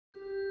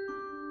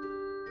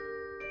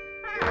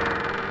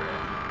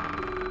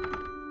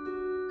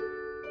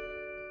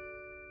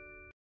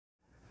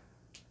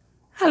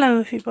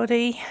Hello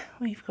everybody,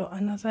 we've got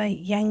another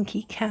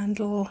Yankee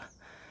candle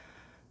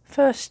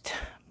first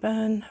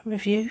burn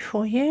review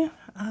for you.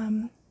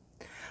 I'm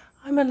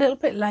a little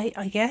bit late,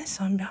 I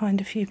guess. I'm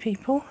behind a few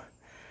people,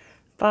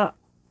 but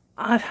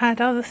I've had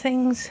other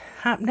things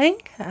happening,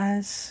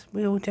 as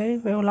we all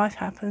do. Real life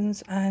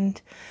happens,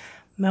 and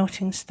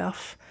melting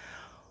stuff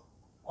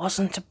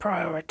wasn't a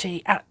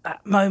priority at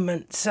that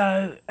moment.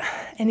 So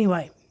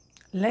anyway,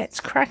 let's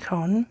crack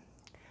on.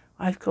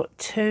 I've got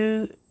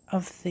two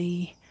of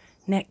the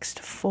next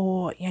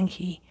 4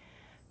 Yankee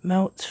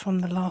melts from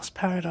the Last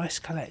Paradise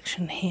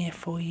collection here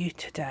for you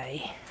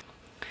today.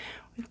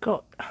 We've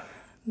got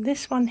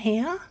this one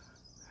here,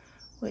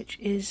 which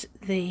is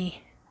the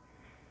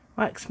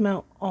wax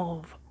melt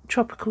of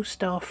Tropical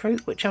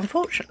Starfruit, which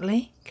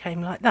unfortunately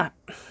came like that.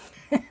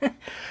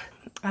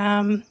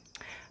 And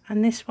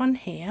this one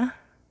here,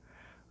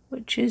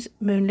 which is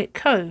Moonlit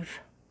Cove.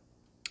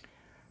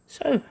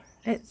 So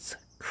let's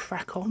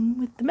crack on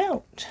with the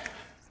melt.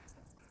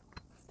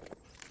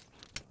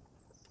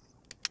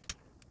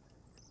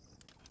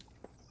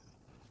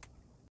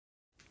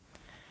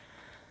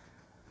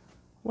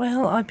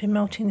 Well, I've been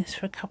melting this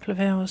for a couple of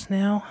hours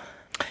now.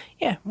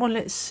 Yeah, well,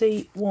 let's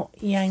see what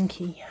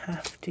Yankee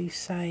have to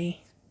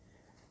say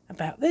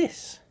about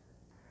this.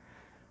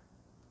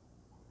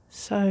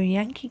 So,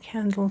 Yankee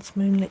Candles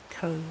Moonlit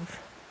Cove.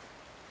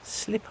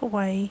 Slip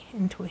away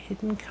into a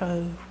hidden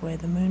cove where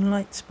the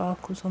moonlight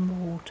sparkles on the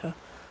water,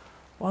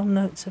 while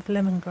notes of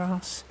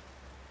lemongrass,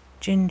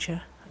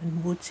 ginger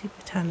and woodsy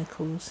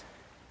botanicals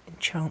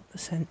enchant the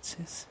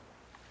senses.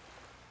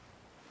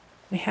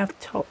 We have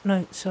top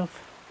notes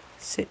of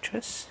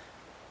citrus,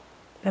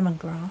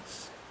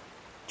 lemongrass,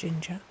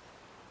 ginger,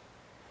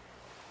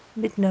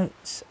 mid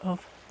notes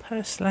of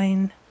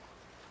purslane,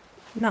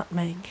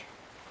 nutmeg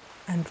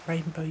and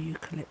rainbow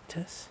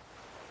eucalyptus,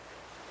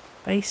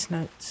 base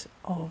notes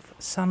of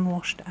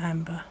sun-washed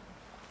amber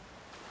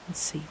and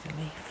cedar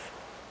leaf.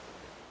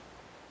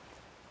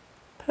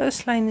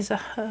 Purslane is a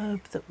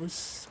herb that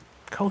was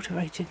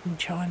cultivated in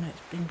China.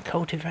 It's been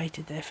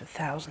cultivated there for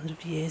thousands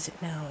of years.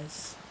 It now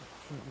is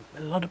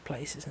in a lot of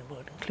places in the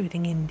world,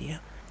 including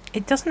India.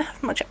 It doesn't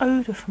have much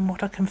odour from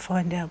what I can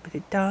find out, but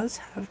it does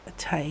have a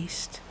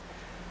taste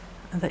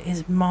that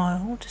is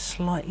mild,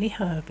 slightly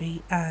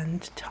herby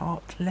and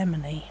tart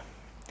lemony.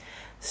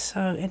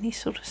 So any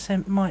sort of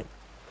scent might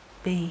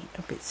be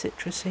a bit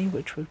citrusy,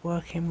 which would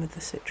work in with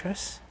the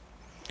citrus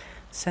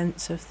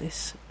scents of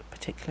this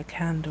particular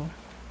candle.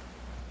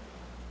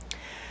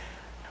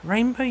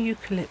 Rainbow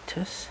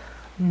eucalyptus,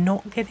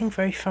 not getting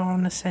very far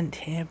on the scent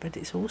here, but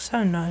it's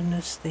also known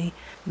as the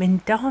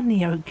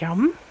Mindanao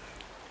gum,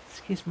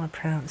 excuse my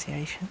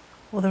pronunciation,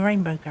 or the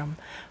rainbow gum,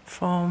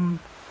 from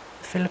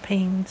the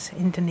Philippines,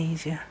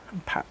 Indonesia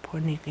and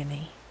Papua New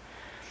Guinea,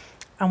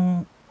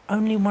 and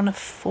only one of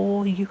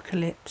 4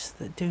 eucalypts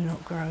that do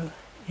not grow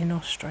in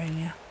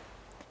Australia.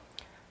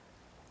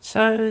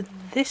 So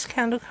this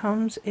candle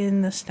comes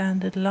in the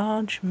standard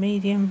large,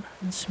 medium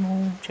and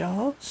small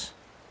jars,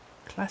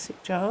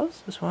 classic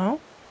jars as well,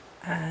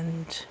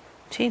 and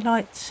tea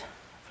lights,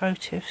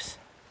 votives,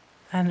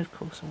 and of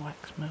course a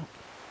wax melt.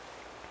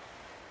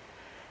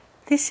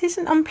 This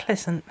isn't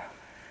unpleasant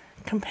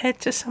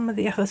compared to some of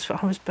the others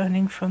that I was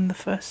burning from the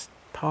first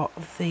part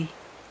of the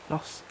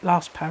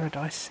Last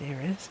Paradise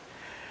series.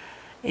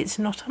 It's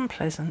not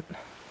unpleasant.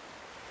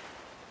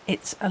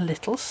 It's a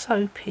little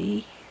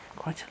soapy,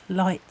 quite a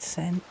light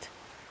scent,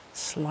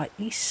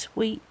 slightly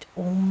sweet,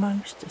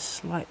 almost a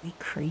slightly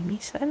creamy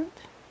scent.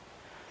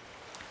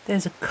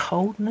 There's a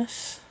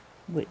coldness,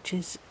 which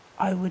is,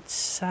 I would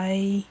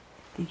say,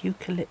 the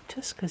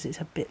eucalyptus, because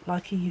it's a bit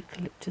like a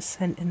eucalyptus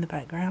scent in the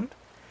background,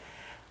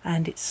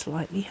 and it's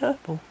slightly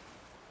herbal.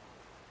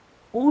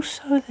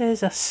 Also,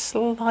 there's a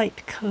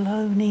slight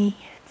cologne-y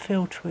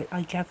feel to it.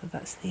 I gather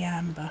that's the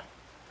amber.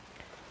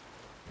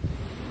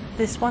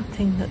 There's one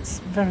thing that's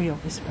very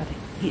obvious about it.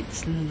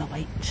 It's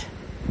light.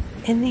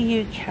 In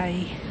the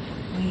UK,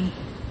 we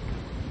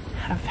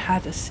have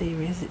had a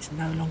series, it's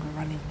no longer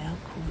running now,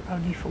 called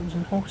Only Fools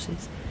and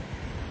Horses,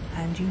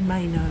 and you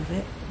may know of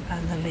it,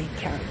 and the lead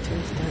character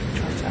is Dirk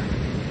Trotter.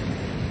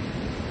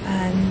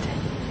 And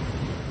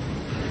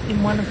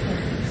in one of the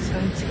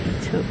episodes he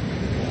took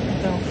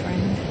a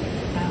girlfriend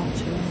out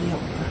to the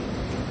opera.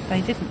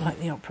 They didn't like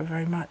the opera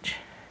very much,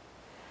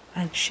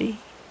 and she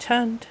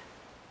turned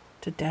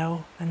to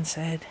Del and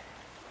said,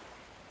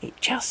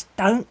 "It just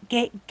don't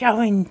get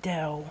going,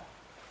 Del."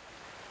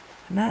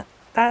 And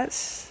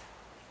that's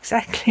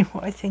exactly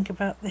what I think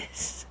about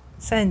this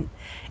scent.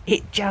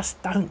 It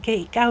just don't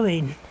get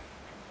going.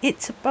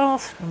 It's a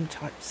bathroom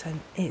type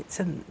scent. It's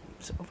a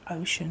sort of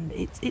ocean.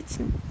 It's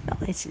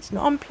nice. It's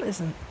not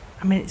unpleasant.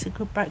 I mean, it's a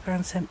good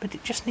background scent, but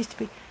it just needs to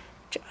be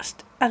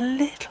just a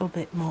little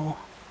bit more,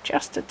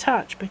 just a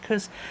touch,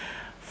 because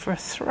for a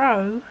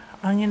throw,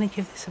 I'm going to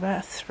give this about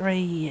a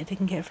 3. I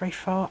didn't get very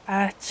far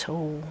at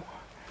all.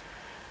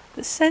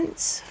 The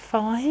scent's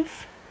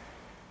 5.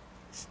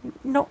 It's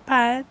not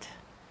bad.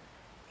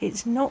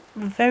 It's not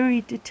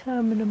very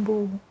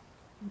determinable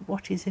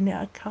what is in it.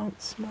 I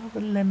can't smell the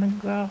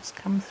lemongrass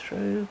come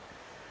through.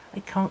 I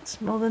can't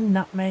smell the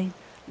nutmeg.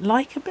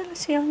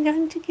 Likeability, I'm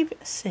going to give it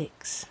a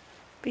 6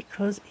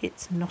 because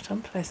it's not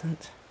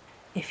unpleasant.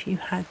 If you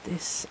had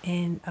this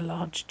in a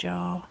large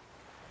jar,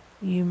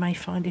 you may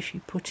find if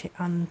you put it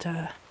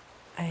under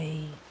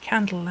a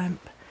candle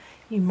lamp,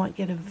 you might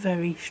get a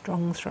very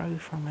strong throw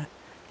from it.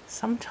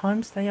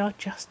 Sometimes they are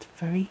just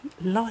very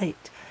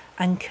light,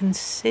 and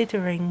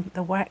considering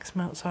the wax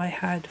melts I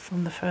had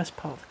from the first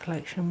part of the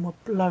collection were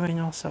blowing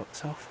our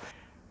socks off.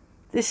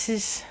 This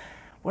is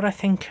what I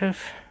think of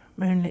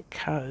Moonlit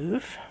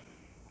Cove.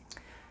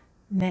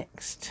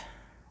 Next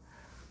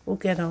we'll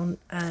get on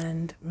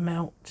and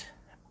melt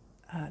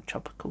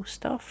Tropical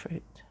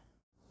Starfruit.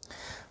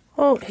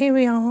 Well, here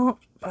we are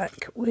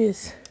back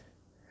with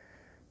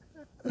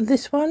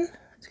this one.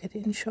 Let's get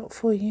it in shot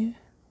for you,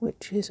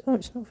 which is, oh,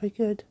 it's not very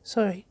good,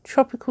 sorry,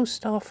 Tropical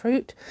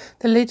Starfruit.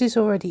 The lid is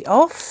already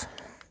off,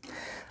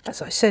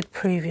 as I said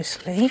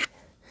previously,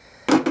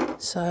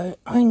 so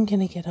I'm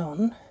going to get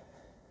on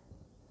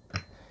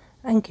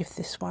and give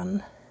this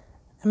one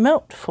a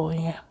melt for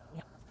you.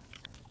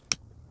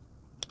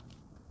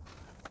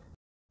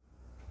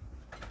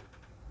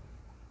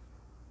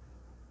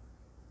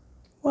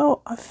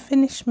 Well, I've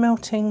finished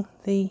melting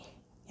the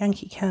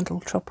Yankee Candle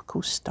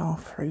Tropical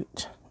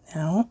Starfruit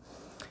now.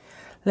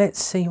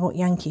 Let's see what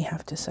Yankee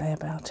have to say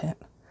about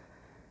it.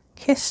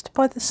 Kissed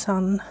by the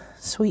sun,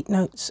 sweet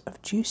notes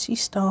of juicy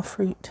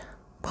starfruit,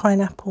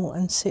 pineapple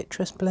and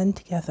citrus blend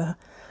together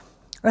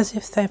as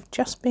if they've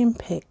just been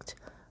picked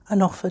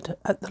and offered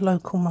at the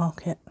local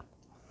market.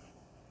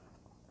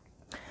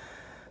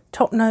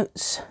 Top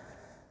notes,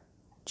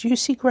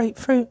 juicy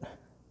grapefruit,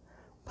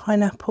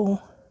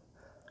 pineapple,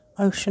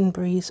 ocean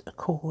breeze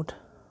accord.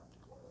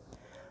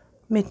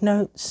 Mid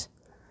notes,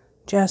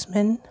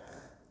 jasmine,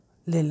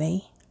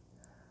 lily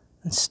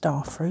and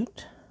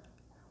starfruit.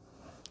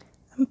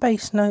 And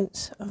base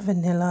notes of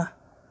vanilla,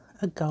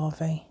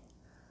 agave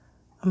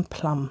and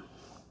plum.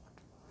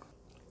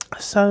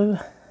 So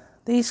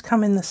these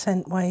come in the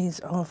scent ways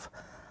of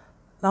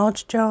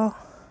large jar,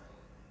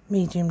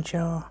 medium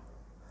jar,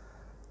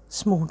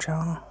 small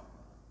jar,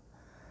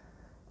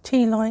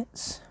 tea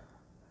lights,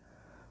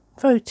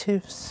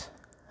 votives,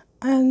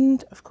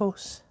 and of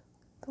course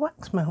the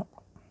wax melt.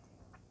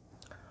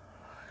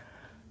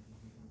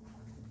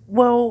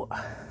 Well,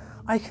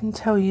 I can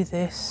tell you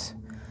this,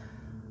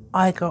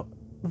 I got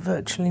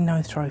virtually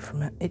no throw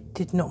from it. It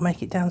did not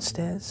make it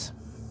downstairs,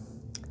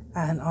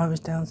 and I was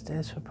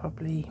downstairs for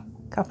probably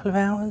a couple of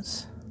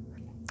hours.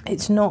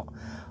 It's not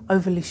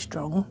overly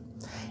strong.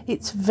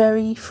 It's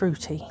very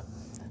fruity.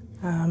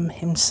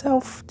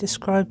 Himself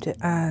described it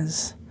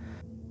as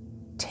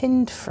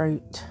tinned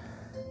fruit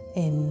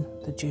in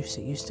the juice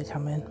it used to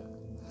come in,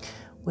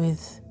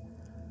 with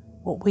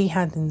what we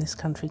had in this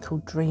country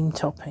called dream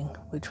topping,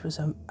 which was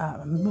a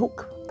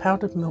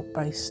powdered milk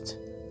based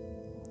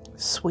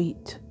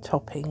sweet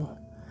topping,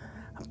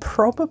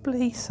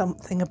 probably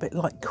something a bit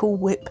like Cool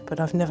Whip, but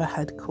I've never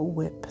had Cool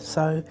Whip,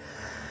 so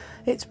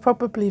it's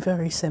probably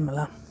very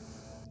similar.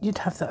 You'd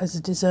have that as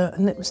a dessert,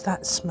 and it was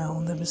that smell.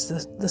 There was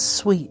the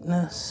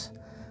sweetness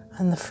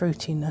and the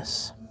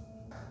fruitiness.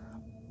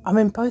 I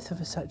mean, both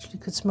of us actually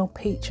could smell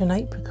peach and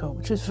apricot,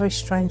 which was very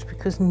strange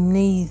because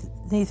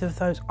neither of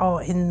those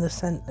are in the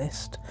scent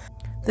list.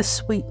 The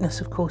sweetness,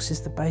 of course,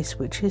 is the base,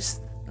 which is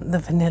the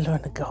vanilla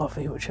and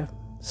agave, which are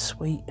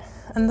sweet,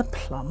 and the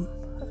plum,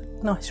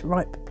 a nice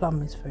ripe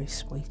plum, is very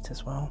sweet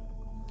as well.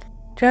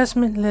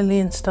 Jasmine, lily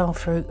and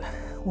starfruit,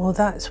 well,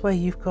 that's where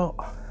you've got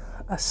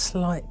a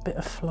slight bit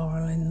of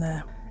floral in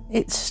there.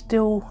 It's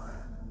still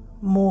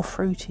more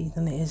fruity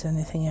than it is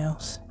anything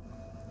else.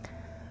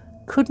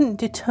 Couldn't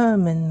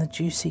determine the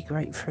juicy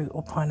grapefruit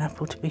or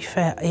pineapple, to be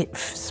fair. It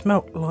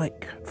smelt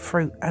like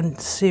fruit, and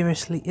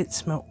seriously it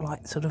smelt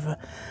like sort of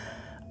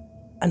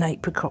an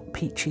apricot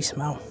peachy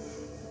smell.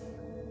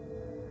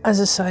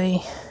 As I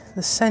say,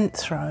 the scent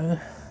throw,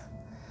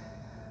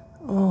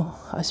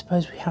 oh, I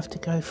suppose we have to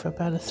go for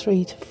about a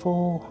 3 to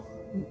 4,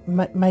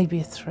 maybe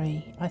a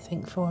 3, I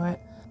think, for it.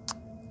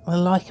 The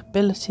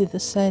likability of the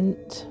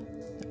scent,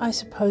 I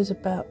suppose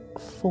about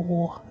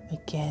 4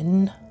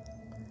 again.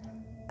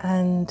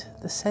 And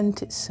the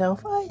scent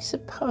itself, I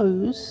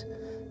suppose,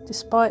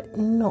 despite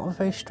not a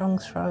very strong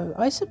throw,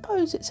 I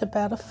suppose it's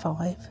about a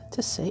 5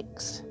 to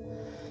 6.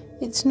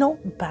 It's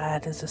not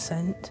bad as a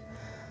scent,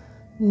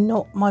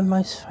 not my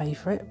most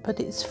favourite, but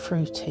it's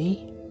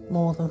fruity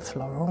more than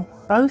floral.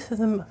 Both of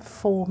them,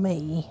 for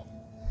me,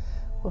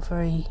 were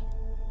very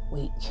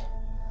weak.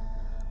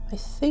 I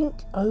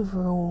think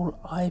overall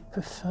I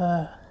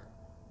prefer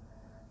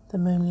the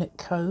Moonlit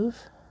Cove.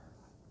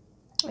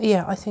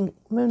 Yeah, I think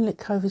Moonlit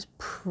Cove is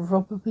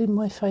probably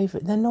my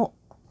favourite. They're not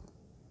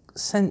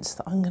scents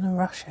that I'm going to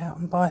rush out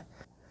and buy.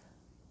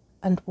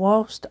 And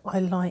whilst I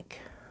like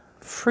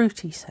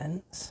fruity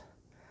scents,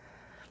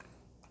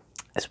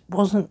 it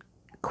wasn't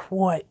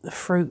quite the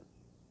fruit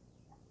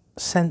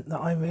scent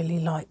that I really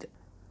liked.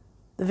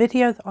 The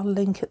video that I'll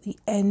link at the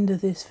end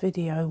of this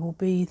video will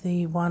be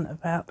the one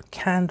about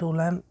candle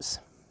lamps.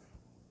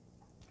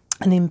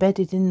 And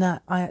embedded in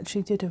that, I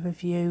actually did a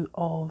review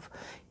of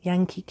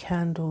Yankee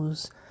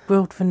Candle's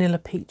Grilled Vanilla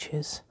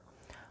Peaches,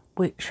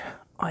 which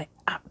I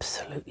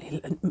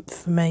absolutely,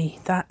 for me,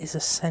 that is a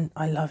scent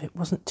I love. It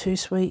wasn't too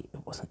sweet,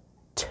 it wasn't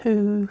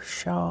too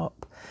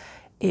sharp,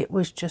 it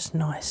was just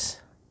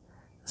nice.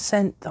 A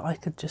scent that I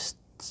could just,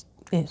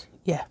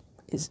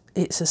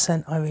 it's a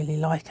scent I really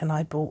like, and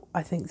I bought,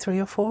 I think, 3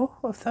 or 4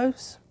 of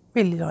those.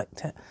 Really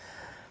liked it.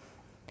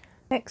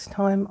 Next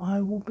time I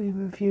will be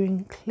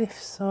reviewing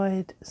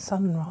Cliffside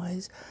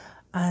Sunrise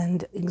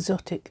and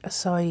Exotic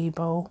Acai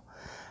Bowl,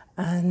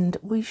 and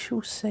we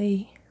shall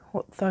see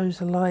what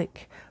those are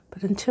like.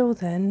 But until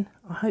then,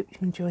 I hope you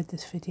enjoyed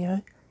this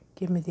video.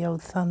 Give me the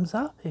old thumbs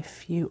up.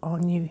 If you are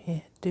new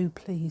here, do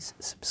please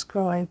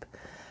subscribe,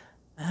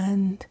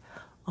 and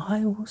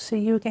I will see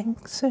you again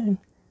soon.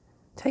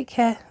 Take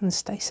care and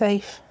stay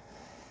safe.